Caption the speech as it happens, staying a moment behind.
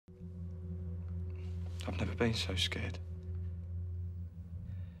I've never been so scared.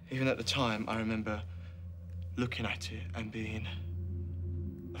 Even at the time, I remember looking at it and being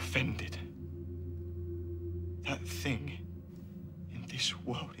offended. That thing in this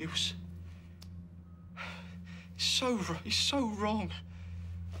world, it's so wrong.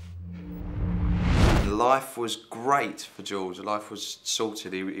 Life was great for George. Life was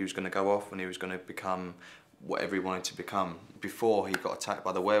sorted. He was going to go off and he was going to become whatever he wanted to become. Before he got attacked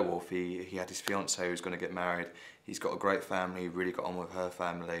by the werewolf, he had his fiancée who was going to get married. He's got a great family, he really got on with her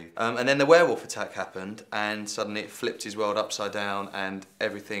family. And then the werewolf attack happened and suddenly it flipped his world upside down and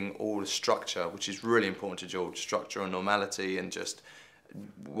everything, all the structure, which is really important to George, structure and normality, and just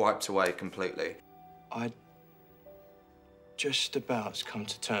wiped away completely. I'd just about come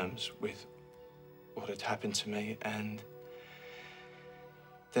to terms with what had happened to me, and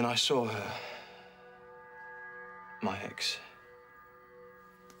then I saw her, my ex,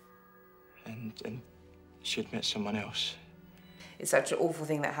 and she'd met someone else. It's such an awful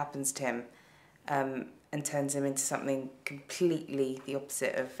thing that happens to him, and turns him into something completely the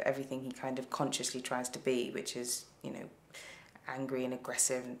opposite of everything he kind of consciously tries to be, which is, you know, angry and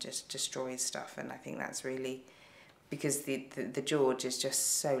aggressive and just destroys stuff. And I think that's really because the George is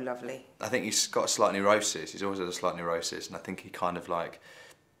just so lovely. I think he's got a slight neurosis. He's always had a slight neurosis, and I think he kind of like,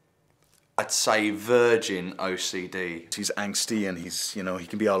 I'd say virgin OCD. He's angsty and he's, you know, he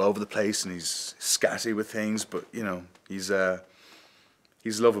can be all over the place and he's scatty with things, but, you know, he's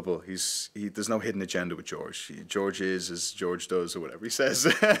lovable. There's no hidden agenda with George. George is as George does, or whatever he says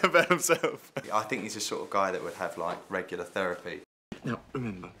about himself. I think he's the sort of guy that would have, like, regular therapy. Now,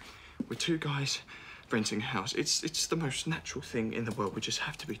 remember, we're two guys renting a house. It's the most natural thing in the world. We just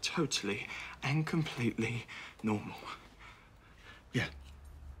have to be totally and completely normal. Yeah.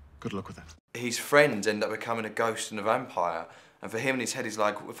 Good luck with that. His friends end up becoming a ghost and a vampire. And for him in his head, he's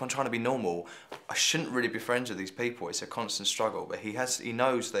like, if I'm trying to be normal, I shouldn't really be friends with these people. It's a constant struggle. But he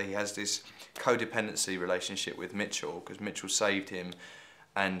knows that he has this codependency relationship with Mitchell, because Mitchell saved him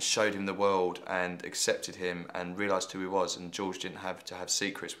and showed him the world and accepted him and realised who he was, and George didn't have to have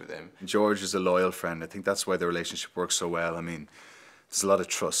secrets with him. George is a loyal friend. I think that's why the relationship works so well. I mean, there's a lot of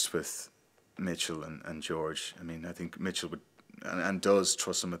trust with Mitchell and George. I mean, I think Mitchell would and does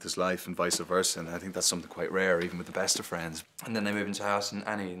trust him with his life and vice versa, and I think that's something quite rare, even with the best of friends. And then they move into a house and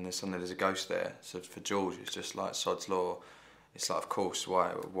Annie, and suddenly there's a ghost there. So for George, it's just like sod's law. It's like, of course, why,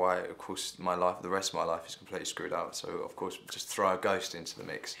 of course, the rest of my life is completely screwed up, so of course, just throw a ghost into the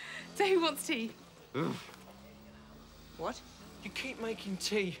mix. So who wants tea? Ooh. What? You keep making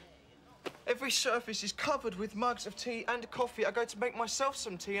tea. Every surface is covered with mugs of tea and coffee. I go to make myself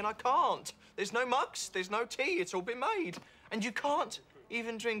some tea and I can't. There's no mugs, there's no tea, it's all been made. And you can't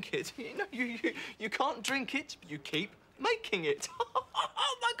even drink it. You know, you can't drink it, but you keep making it.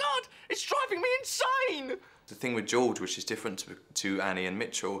 Oh my God, it's driving me insane! The thing with George, which is different to Annie and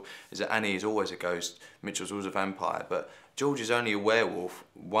Mitchell, is that Annie is always a ghost, Mitchell's always a vampire, but George is only a werewolf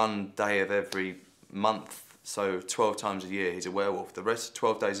one day of every month, so 12 times a year he's a werewolf. The rest,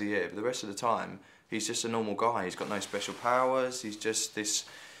 12 days a year, but the rest of the time, he's just a normal guy. He's got no special powers, he's just this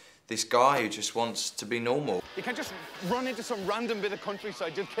guy who just wants to be normal. You can't just run into some random bit of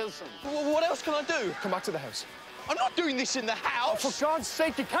countryside, you'll kill someone. Well, what else can I do? Come back to the house. I'm not doing this in the house! Oh, for God's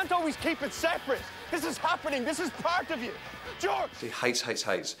sake, you can't always keep it separate. This is happening, this is part of you. George! He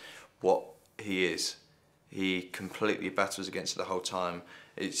hates what he is. He completely battles against it the whole time.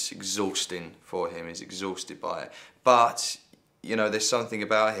 It's exhausting for him, he's exhausted by it. But, you know, there's something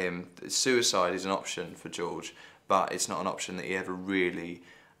about him. Suicide is an option for George, but it's not an option that he ever really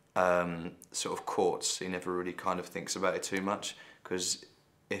sort of courts. He never really kind of thinks about it too much, because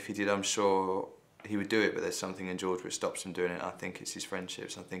if he did, I'm sure he would do it, but there's something in George which stops him doing it. I think it's his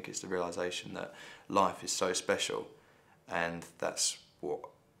friendships. I think it's the realisation that life is so special, and that's what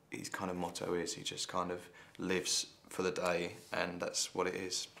his kind of motto is. He just kind of lives for the day, and that's what it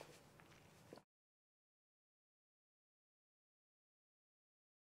is.